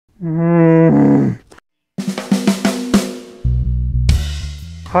Hi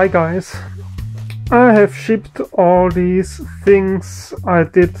guys, I have shipped all these things. I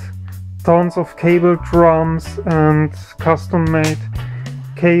did tons of cable drums and custom made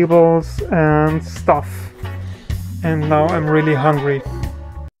cables and stuff, and now I'm really hungry.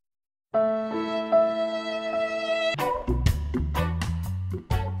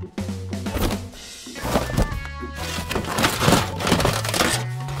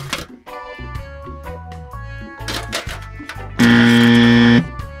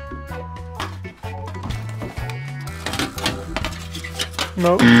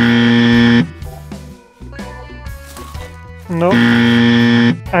 No. No.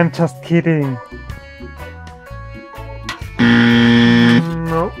 I'm just kidding.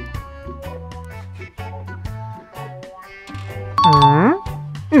 No.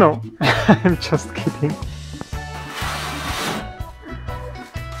 No. I'm just kidding.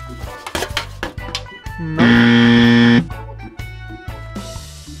 No.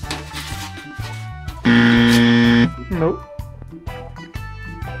 No.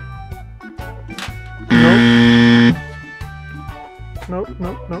 No,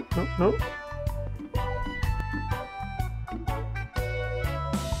 no, no, no, no.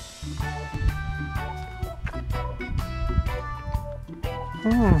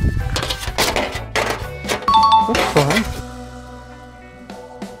 That's fine.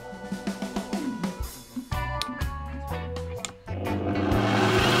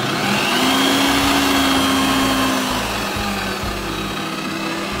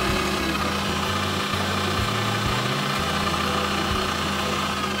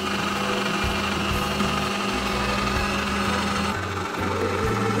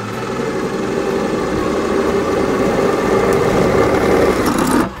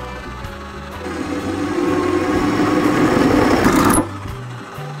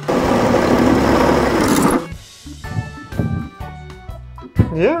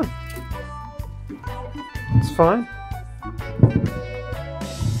 Yeah, it's fine.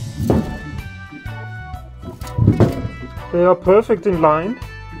 They are perfect in line.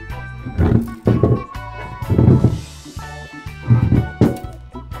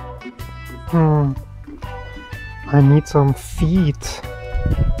 I need some feet.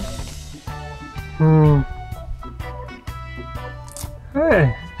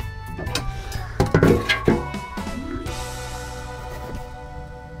 Hey.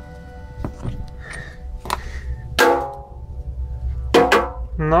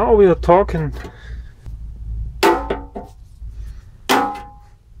 Now we are talking.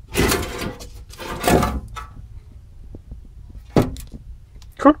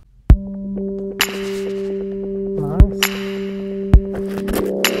 Cool. Nice.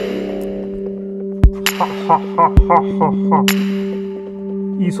 Ha ha ha ha ha ha.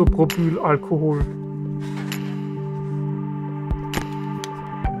 Isopropylalkohol.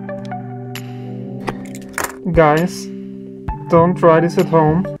 Guys, don't try this at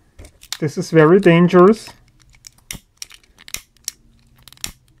home. This is very dangerous.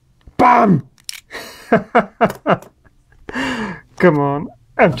 BAM! Come on,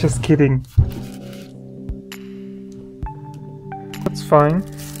 I'm just kidding. That's fine.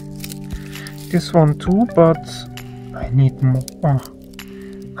 This one too, but I need more.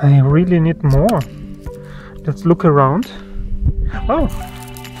 I really need more. Let's look around. Oh,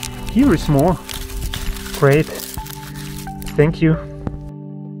 here is more. Great. Thank you.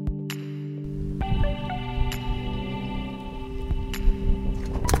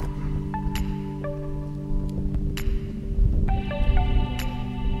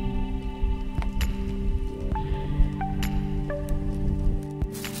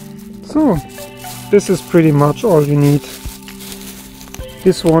 So, this is pretty much all you need.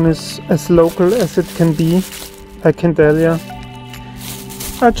 This one is as local as it can be, I can tell ya.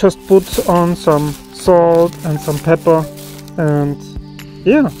 I just put on some salt and some pepper, and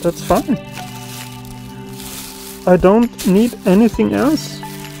yeah, that's fine. I don't need anything else,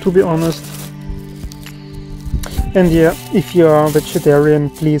 to be honest. And yeah, if you are a vegetarian,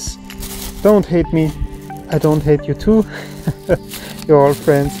 please don't hate me. I don't hate you too. You're all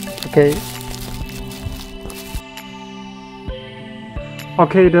friends, okay?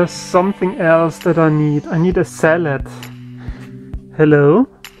 Okay, there's something else that I need. I need a salad. Hello?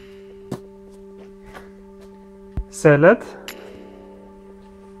 Salad?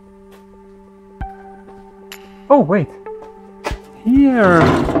 Oh, wait. Here.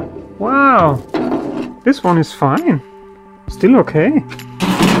 Wow. This one is fine. Still okay.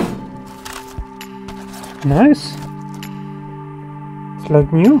 Nice. It's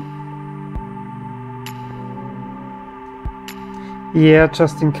like new. Yeah,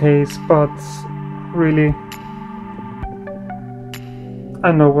 just in case, but really,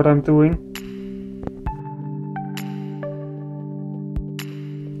 I know what I'm doing.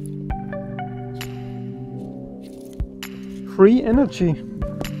 Free energy.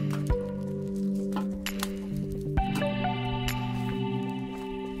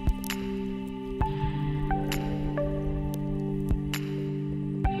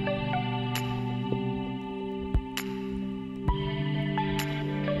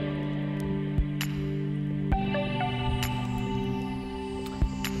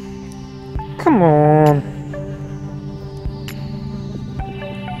 Come on.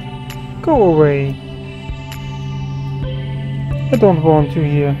 Go away. I don't want you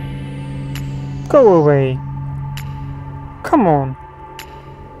here. Go away. Come on.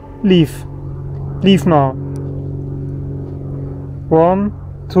 Leave. Leave now. 1,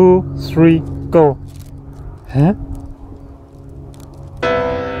 2, 3, go. Huh?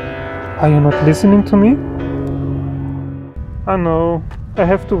 Are you not listening to me? I know. I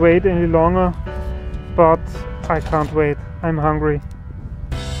have to wait any longer, but I can't wait. I'm hungry.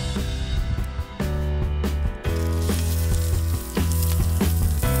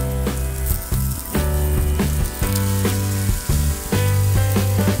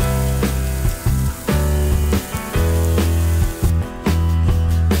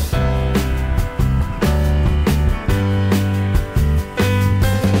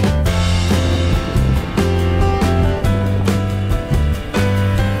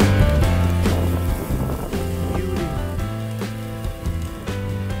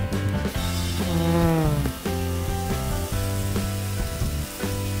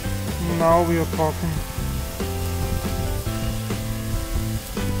 Now we are talking.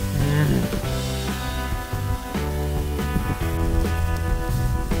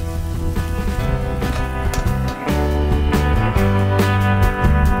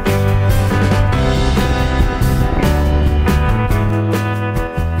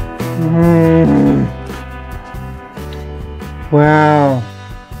 Wow,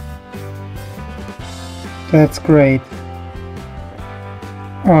 that's great.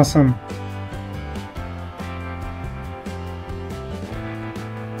 Awesome.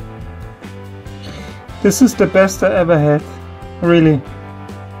 This is the best I ever had, really.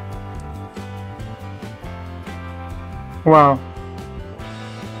 Wow.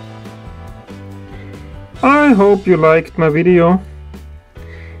 I hope you liked my video.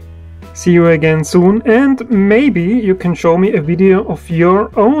 See you again soon, and maybe you can show me a video of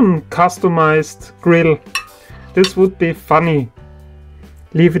your own customized grill. This would be funny.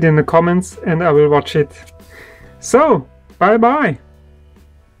 Leave it in the comments and I will watch it. So, bye bye!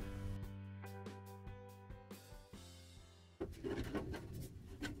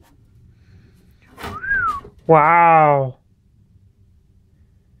 Wow!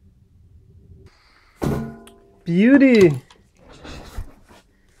 Beauty!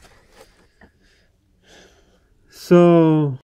 So